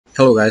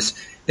Hello guys,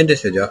 in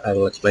this video I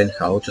will explain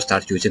how to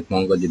start using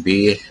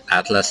MongoDB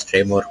Atlas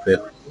framework with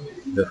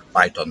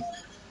Python.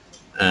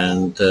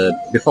 And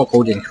before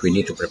coding we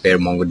need to prepare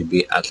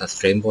MongoDB Atlas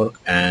framework,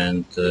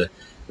 and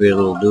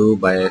we'll do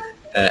by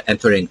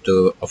entering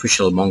to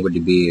official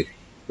MongoDB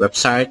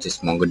website. It's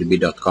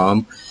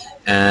mongodb.com,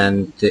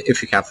 and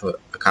if you have an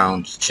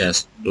account,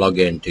 just log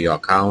in to your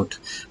account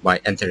by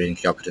entering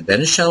your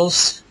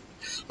credentials,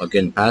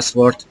 login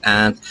password,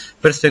 and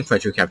first thing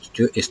what you have to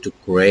do is to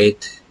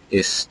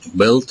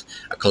build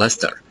a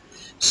cluster.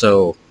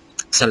 So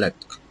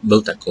select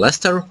build a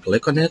cluster,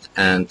 click on it,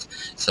 and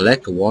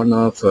select one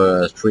of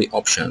three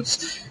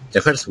options.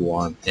 The first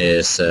one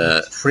is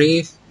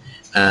free,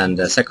 and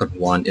the second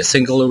one is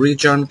single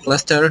region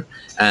cluster,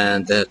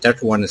 and the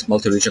third one is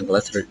multi-region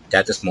cluster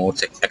that is more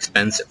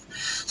expensive.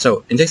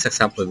 So in this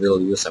example we'll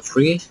use a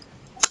free,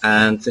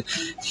 and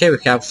here we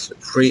have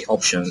three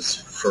options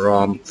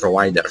from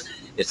provider.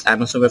 It's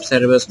Amazon Web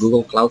Service,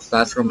 Google Cloud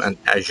Platform, and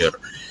Azure.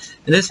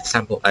 In this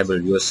example, I will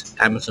use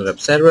Amazon Web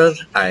Server.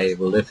 I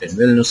will live in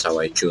Vilnius, so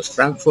I choose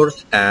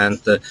Frankfurt. And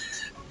the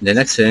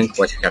next thing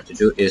what you have to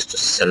do is to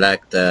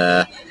select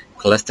the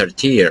cluster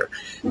tier.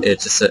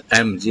 It's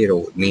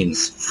M0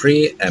 means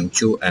free,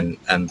 M2 and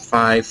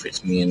M5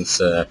 it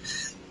means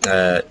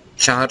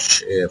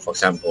charge. For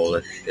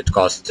example, it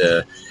costs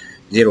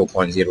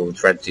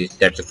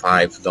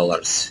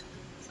 $0.035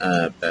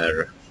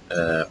 per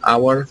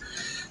hour.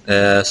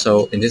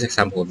 So in this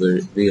example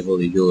we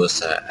will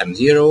use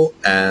M0,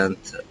 and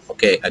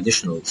okay,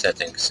 additional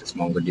settings is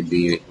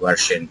MongoDB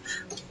version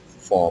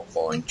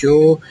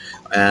 4.2,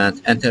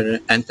 and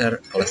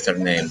enter cluster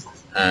name,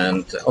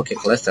 and okay,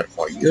 cluster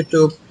for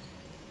YouTube.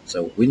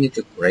 So we need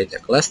to create a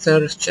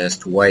cluster.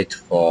 Just wait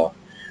for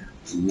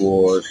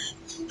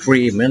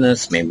 3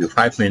 minutes, maybe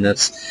 5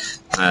 minutes.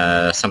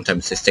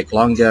 Sometimes it takes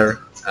longer.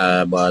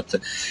 But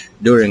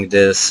during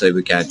this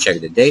we can check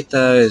the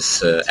data.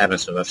 Is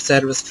Amazon Web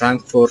Service,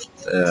 Frankfurt,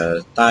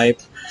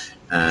 type,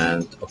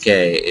 and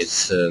okay,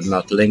 it's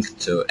not linked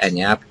to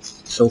any app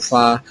so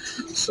far.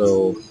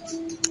 So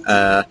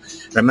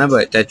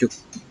remember that you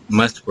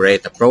must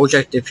create a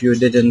project if you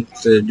didn't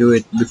do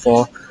it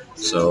before.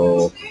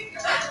 So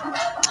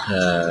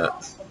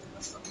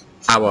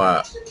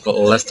our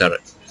cluster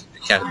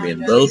has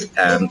been built,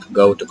 and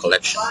go to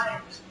collection.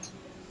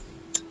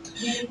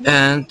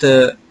 And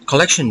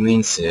collection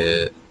means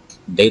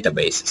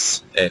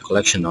databases, a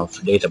collection of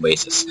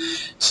databases.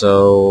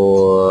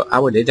 So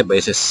our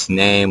database's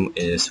name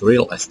is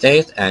real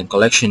estate, and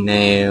collection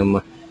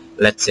name,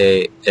 let's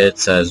say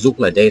it's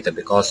Zoopla data,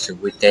 because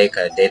we take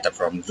data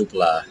from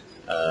Zoopla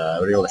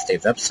real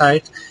estate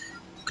website.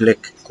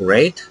 Click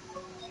create,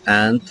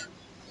 and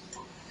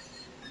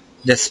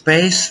the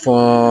space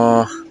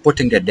for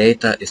putting the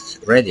data is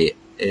ready.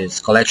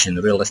 It's collection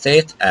real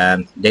estate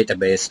and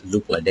database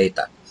Zoopla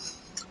data.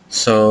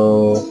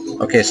 So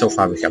okay, so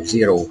far we have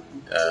 0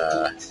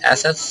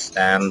 assets,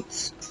 and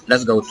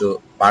let's go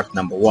to part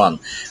number 1.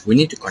 We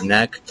need to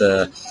connect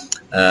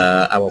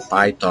our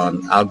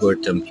Python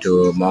algorithm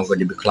to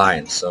MongoDB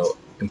client. So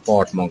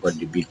import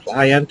MongoDB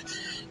client,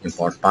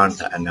 import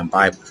Panda and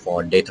NumPy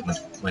for data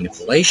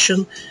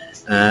manipulation,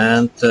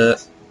 and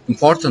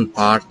important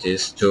part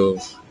is to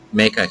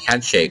make a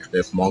handshake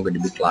with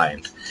MongoDB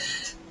client.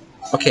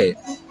 Okay,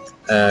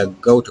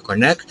 go to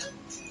connect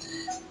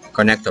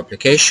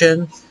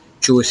application,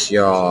 choose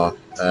your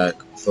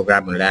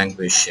programming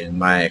language. In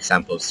my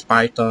example is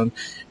Python,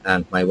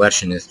 and my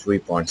version is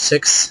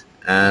 3.6,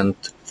 and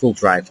full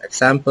drive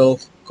example.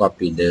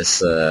 Copy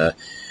this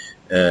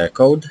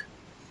code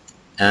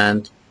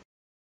and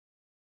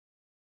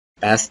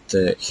paste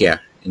here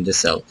in the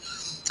cell.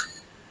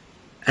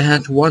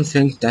 And one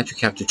thing that you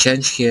have to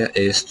change here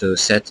is to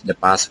set the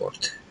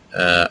password.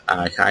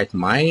 I hide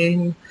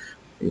mine.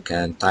 You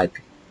can type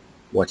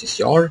what is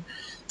your,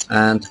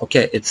 and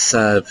okay, it's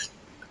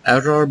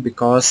error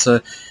because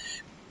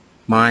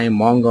my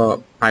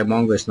Mongo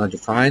is not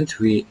defined.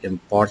 We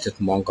imported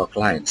Mongo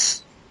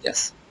clients.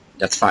 Yes,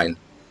 that's fine.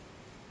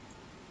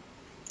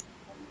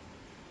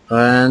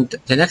 And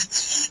the next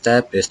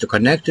step is to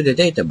connect to the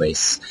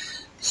database.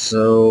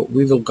 So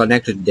we will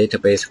connect to the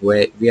database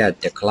via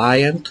the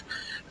client,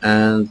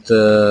 and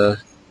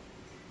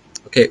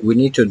okay, we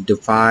need to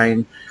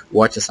define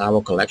what is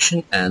our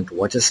collection and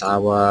what is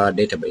our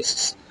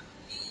databases.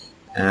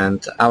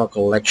 And our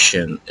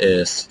collection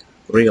is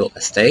real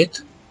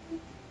estate,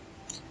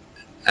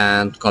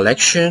 and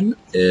collection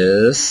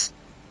is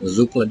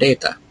Zoopla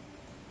data.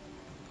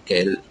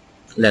 Okay,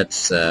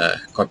 let's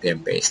copy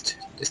and paste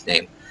this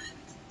name.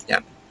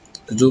 Yeah,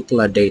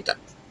 Zoopla data.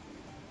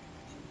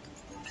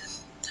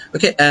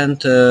 Okay,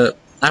 and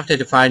after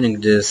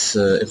defining this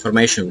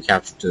information, we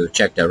have to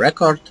check the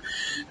record,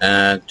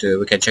 and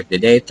we can check the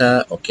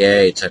data.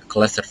 Okay, it's a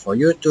cluster for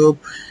YouTube.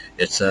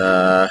 It's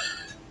a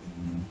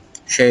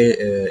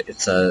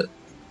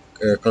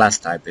class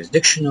type is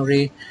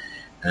dictionary,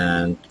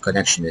 and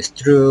connection is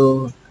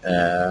true,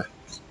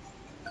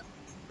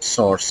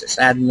 source is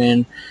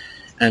admin,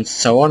 and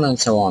so on and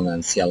so on,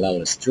 and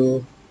CLL is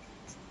true.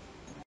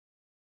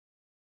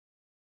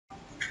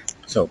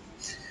 So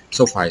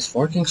far it's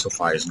working, so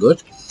far it's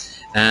good.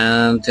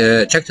 And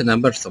check the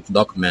numbers of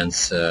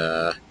documents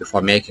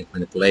before making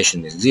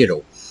manipulation is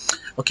 0.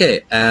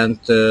 Okay, and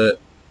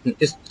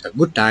it's a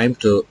good time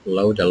to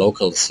load the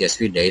local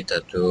CSV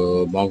data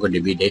to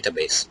MongoDB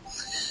database.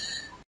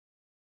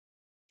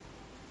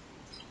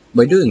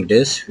 By doing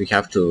this, we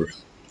have to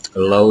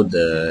load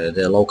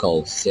the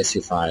local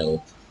CSV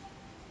file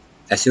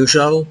as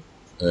usual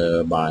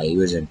by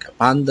using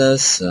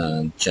pandas,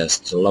 and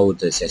just load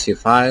the CSV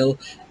file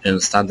in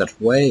standard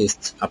way.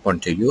 It's upon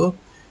to you.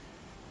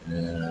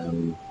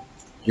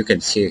 You can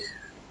see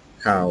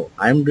how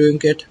I'm doing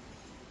it,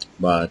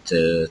 but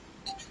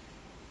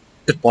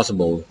it's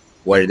possible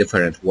very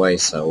different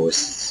ways. So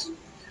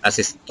as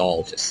it's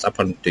told, it's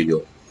upon to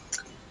you.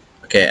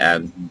 Okay,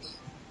 and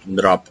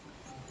drop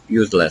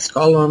useless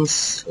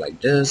columns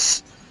like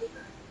this,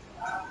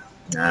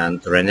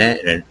 and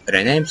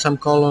rename some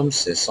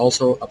columns is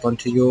also upon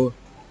to you.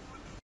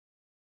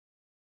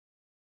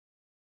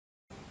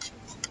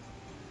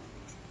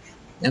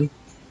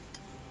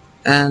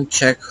 And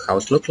check how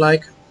it look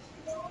like.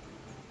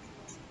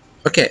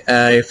 Okay,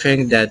 I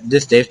think that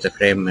this data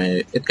frame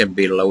it can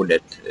be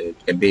loaded, it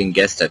can be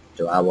ingested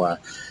to our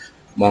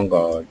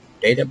Mongo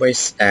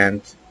database,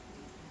 and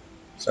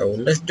so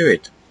let's do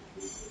it.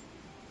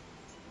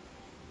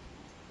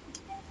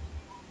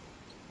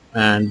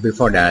 And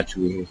before that,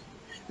 we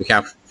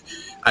have,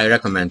 I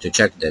recommend to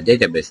check the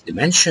database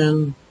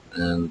dimension,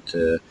 and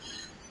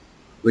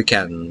we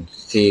can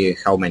see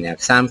how many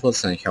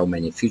examples and how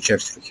many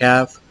features we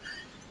have.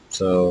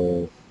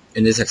 So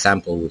in this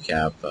example, we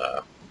have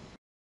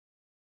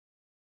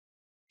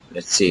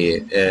let's see,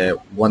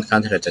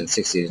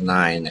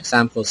 169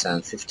 examples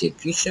and 15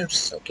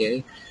 features.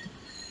 Okay,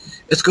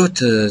 it's good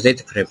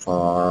data frame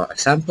for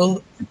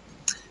example.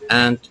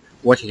 And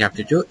what you have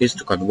to do is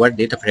to convert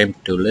data frame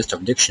to list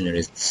of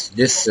dictionaries.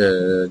 This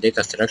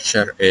data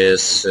structure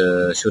is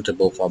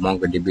suitable for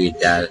MongoDB.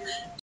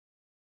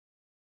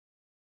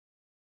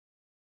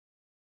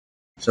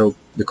 So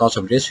because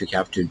of this, we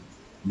have to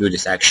do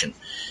this action.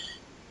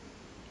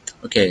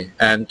 Okay,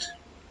 and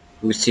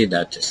we see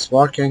that it's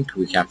working.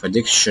 We have a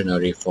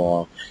dictionary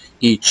for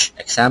each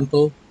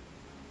example.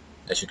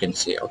 As you can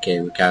see, okay,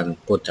 we can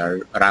put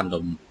a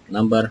random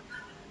number,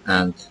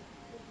 and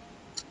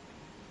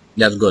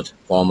that's good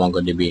for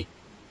MongoDB.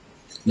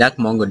 That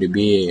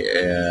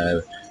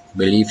MongoDB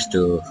believes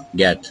to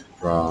get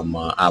from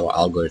our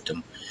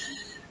algorithm.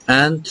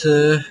 And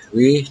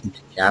we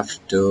have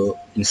to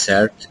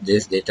insert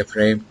this data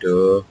frame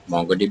to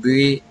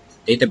MongoDB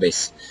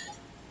database.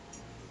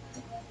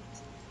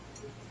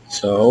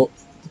 So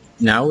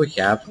now we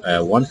have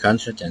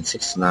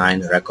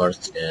 169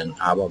 records in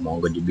our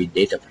MongoDB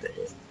data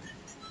frame.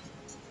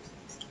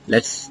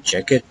 Let's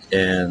check it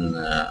in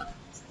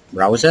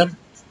browser.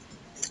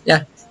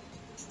 Yeah,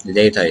 the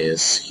data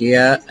is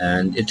here,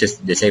 and it is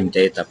the same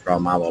data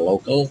from our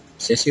local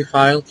CSV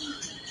file,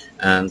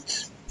 and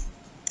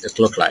it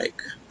looks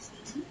like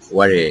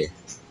very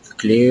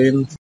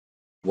clean,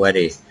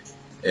 very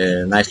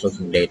nice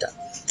looking data.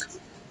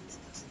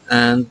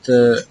 And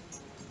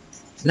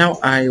now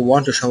I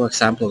want to show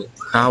example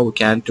how we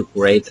can to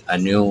create a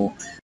new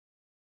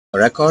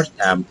record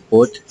and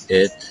put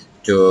it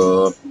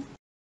to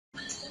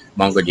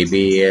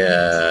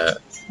MongoDB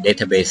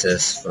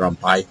databases from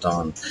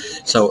Python.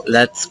 So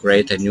let's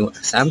create a new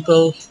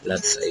example.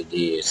 Let's say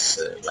this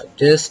like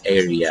this: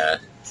 area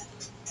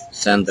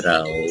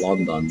Central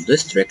London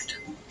District,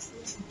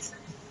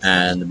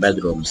 and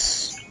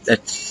bedrooms.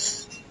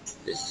 Let's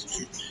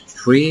this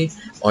 3,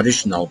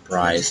 original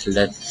price.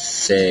 Let's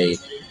say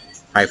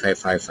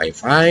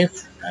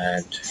 55555,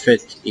 and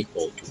fit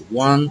equal to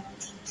 1.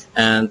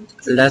 And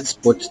let's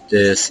put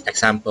this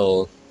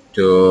example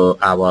to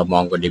our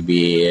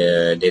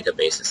MongoDB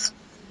databases.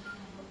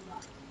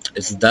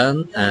 It's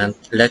done, and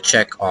let's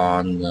check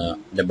on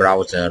the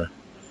browser.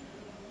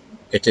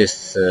 It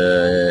is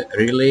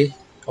really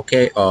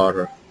okay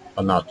or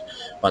not,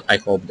 but I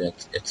hope that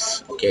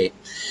it's okay.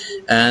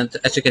 And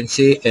as you can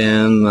see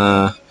in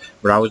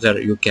browser,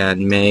 you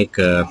can make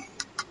a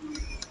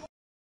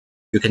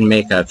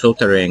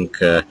filtering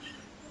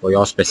for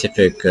your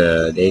specific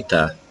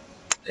data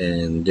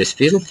in this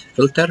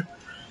filter,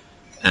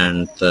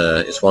 and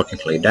it's working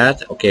like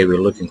that. Okay,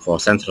 we're looking for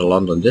Central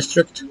London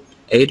District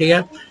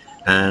area,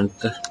 and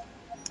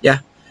yeah,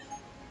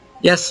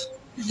 yes,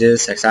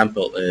 this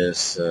example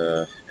is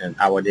in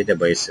our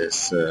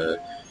databases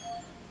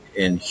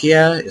in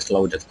here is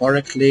loaded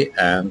correctly,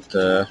 and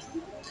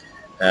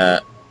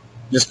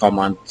this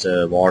command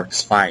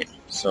works fine.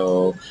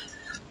 So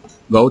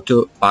go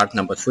to part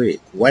number 3,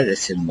 where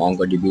is in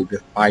MongoDB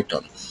with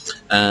Python.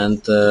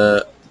 And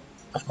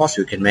of course,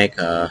 you can make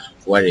a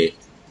very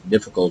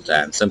difficult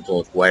and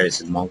simple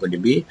queries in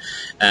MongoDB.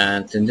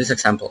 And in this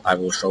example, I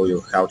will show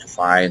you how to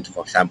find,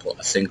 for example,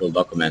 a single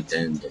document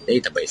in the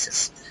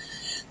databases.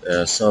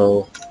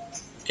 So,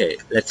 okay,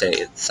 let's say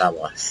it's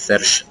our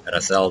search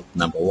result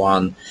number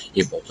 1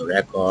 equal to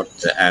record,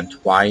 and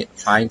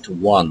find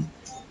one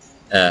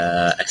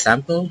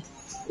example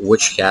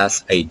which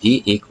has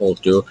ID equal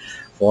to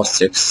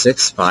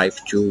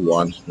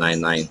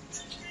 46652199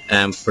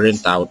 and print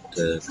it out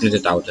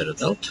the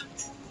result.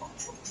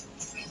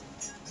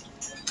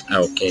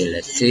 Okay,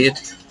 let's see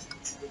it.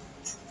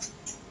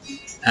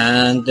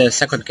 And the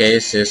second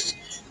case is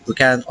we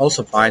can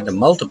also find the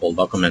multiple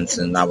documents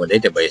in our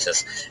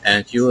databases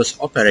and use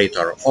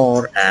operator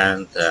or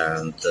and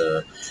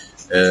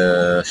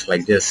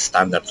like this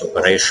standard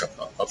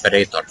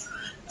operator.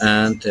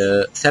 And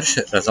search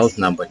result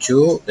number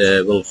 2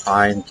 will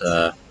find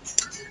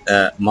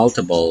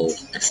multiple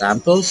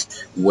examples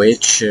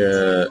which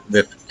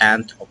with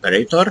AND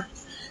operator.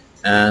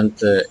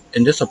 And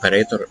in this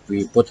operator,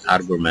 we put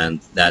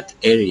argument that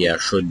area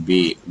should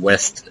be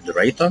West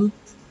Drayton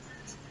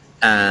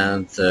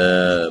and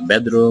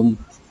bedroom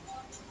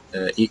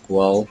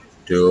equal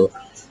to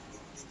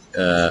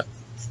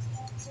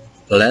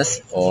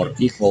less or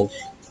equal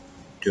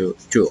to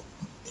 2.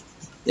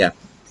 Yeah.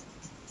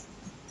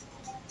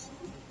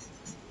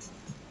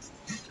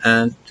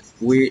 And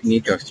we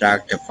need to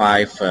extract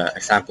 5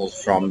 examples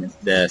from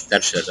the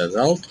search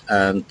result,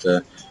 and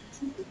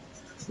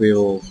we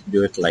will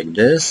do it like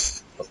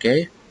this.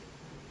 Okay.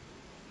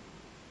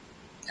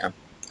 Yeah,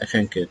 I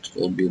think it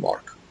will be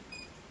work.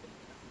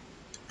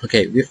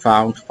 Okay, we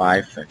found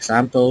 5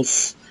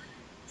 examples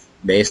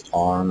based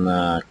on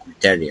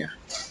criteria.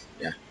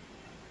 Yeah,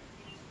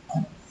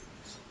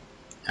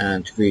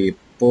 and we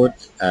put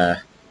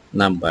a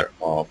number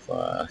of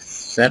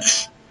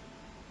search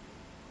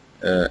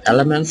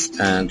elements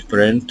and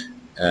print,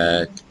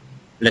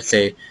 let's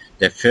say,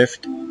 the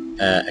 5th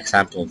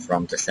example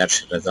from the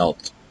search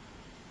result.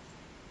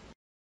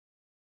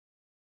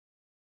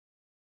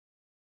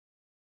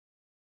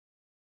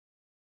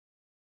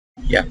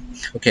 Yeah,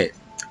 okay,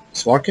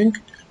 it's working.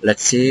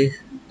 Let's see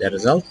the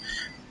result.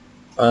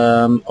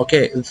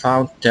 Okay, we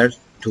found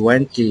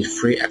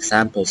 23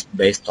 examples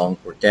based on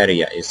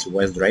criteria is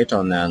West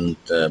Drayton and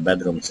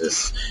bedrooms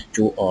is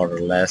 2 or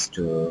less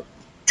to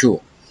 2.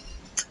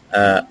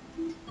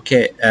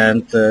 Okay,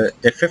 and the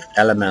 5th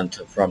element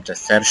from the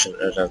search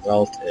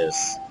result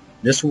is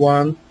this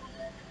one,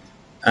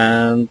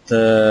 and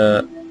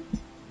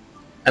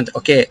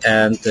okay,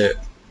 and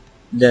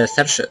the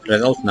search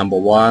result number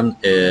 1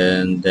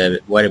 in the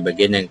very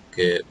beginning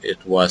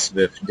it was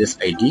with this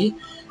ID,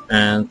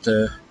 and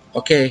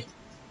okay,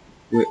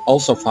 we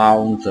also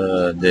found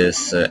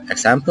this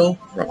example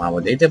from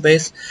our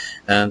database,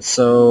 and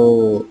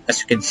so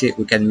as you can see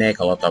we can make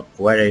a lot of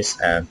queries,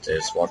 and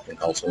it's working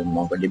also in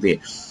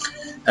MongoDB.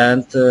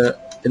 And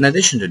in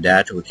addition to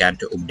that, we can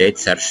update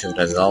search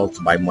results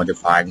by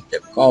modifying the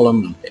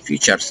column, the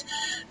features,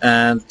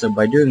 and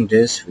by doing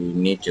this we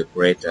need to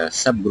create a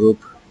subgroup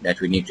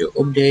that we need to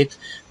update.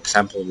 For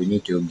example, we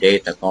need to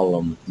update a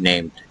column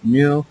named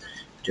new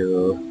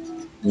to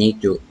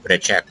need to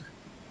recheck,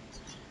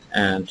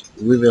 and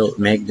we will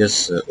make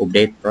this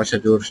update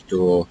procedures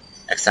to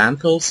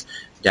examples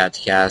that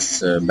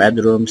has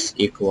bedrooms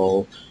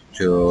equal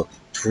to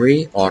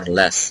 3 or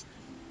less.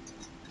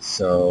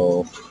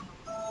 So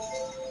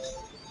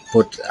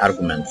put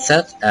argument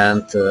set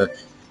and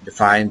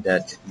define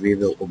that we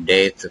will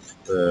update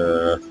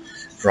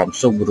from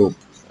subgroup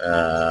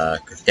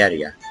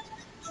criteria.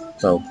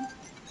 So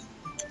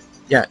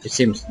yeah, it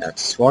seems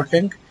that's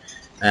working,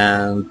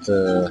 and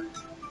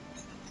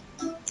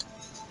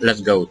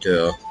let's go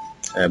to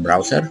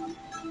browser,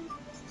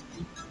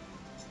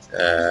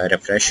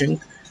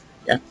 refreshing,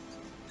 yeah,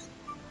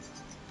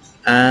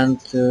 and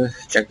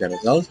check the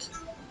result.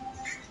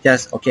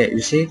 Yes, okay,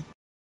 you see,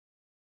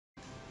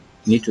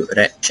 need to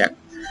recheck,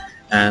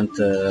 and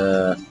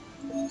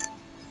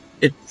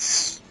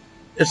it's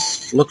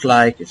look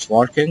like it's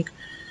working,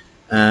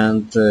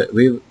 and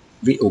we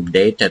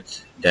updated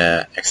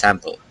the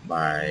example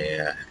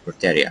by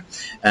criteria.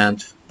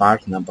 And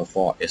part number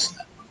 4 is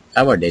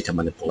our data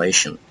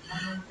manipulation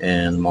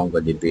in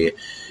MongoDB.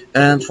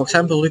 And for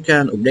example, we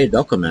can update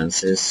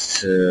documents.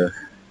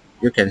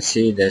 You can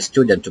see the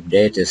student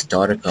update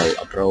historical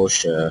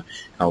approach,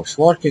 how it's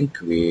working.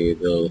 We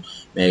will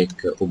make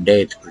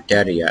update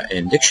criteria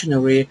in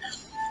dictionary,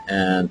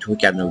 and we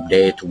can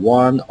update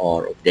one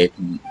or update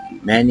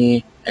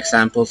many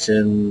examples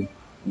in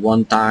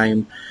one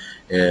time.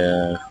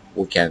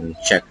 We can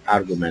check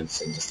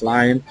arguments in this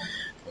line.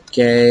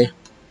 Okay.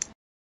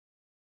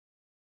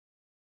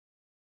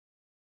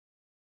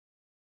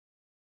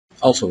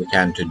 Also, we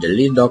can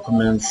delete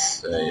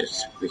documents.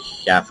 We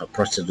have a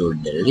procedure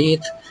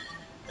delete.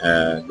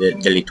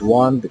 Delete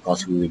one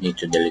because we need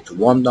to delete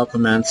one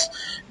documents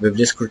with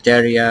this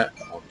criteria.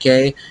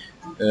 Okay.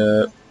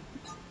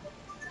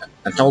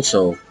 And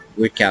also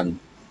we can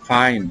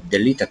find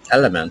deleted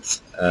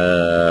elements.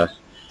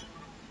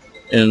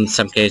 In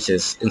some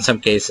cases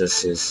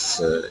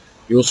is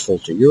useful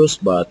to use,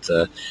 but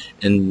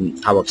in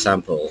our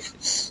example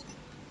it's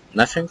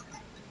nothing.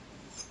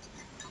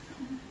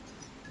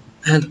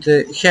 And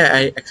here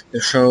I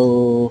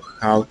show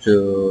how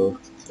to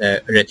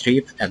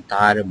retrieve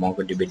entire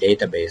MongoDB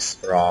database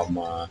from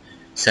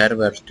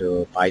server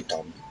to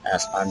Python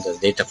as pandas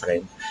data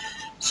frame.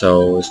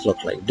 So it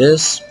looks like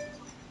this.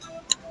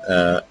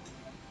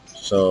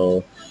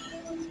 So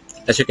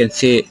as you can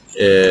see,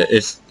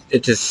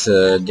 it is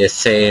the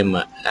same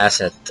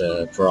asset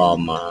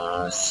from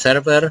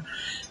server,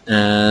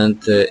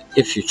 and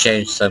if you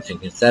change something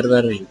in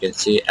server, you can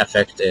see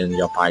effect in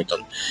your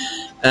Python.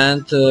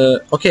 And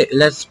okay,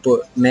 let's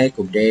make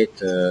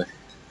update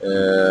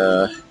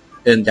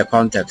in the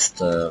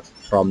context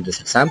from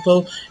this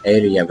example,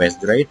 area with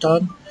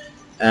Drayton,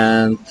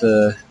 and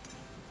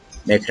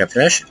make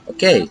refresh.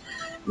 Okay,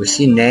 we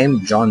see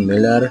name John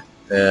Miller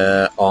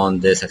on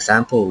this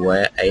example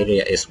where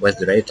area is West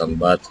Drayton,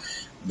 but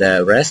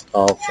the rest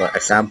of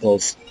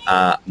examples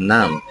are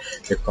none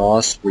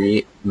because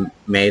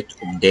made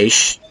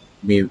update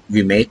we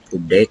made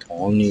update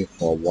only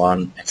for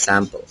one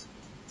example.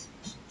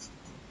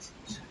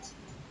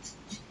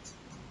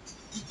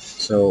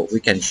 So we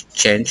can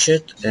change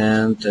it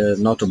and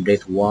not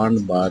update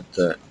one, but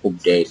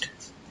update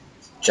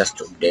just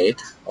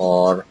update,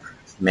 or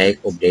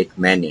make update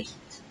many.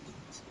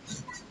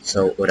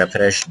 So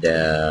refresh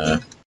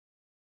the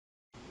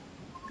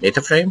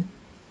data frame,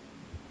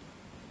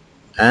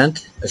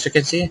 and as you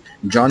can see,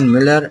 John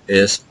Miller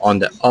is on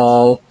the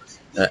all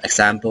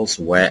examples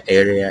where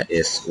area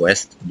is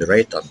West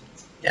Drayton.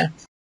 Yeah.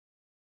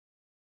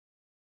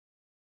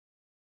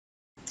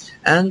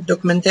 And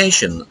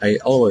documentation, I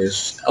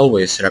always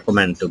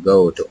recommend to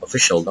go to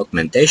official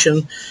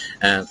documentation,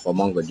 and for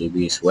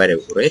MongoDB is very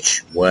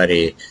rich,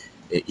 very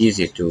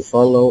easy to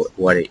follow,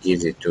 very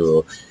easy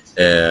to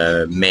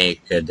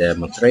make a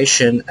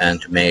demonstration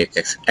and to make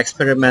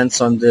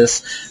experiments on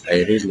this.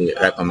 I really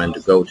recommend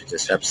to go to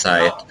this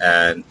website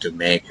and to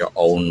make your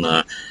own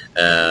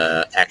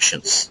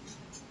actions.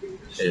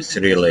 It's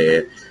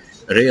really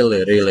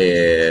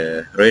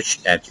rich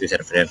and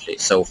user friendly.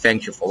 So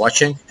thank you for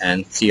watching,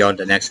 and see you on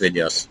the next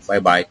videos. Bye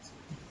bye.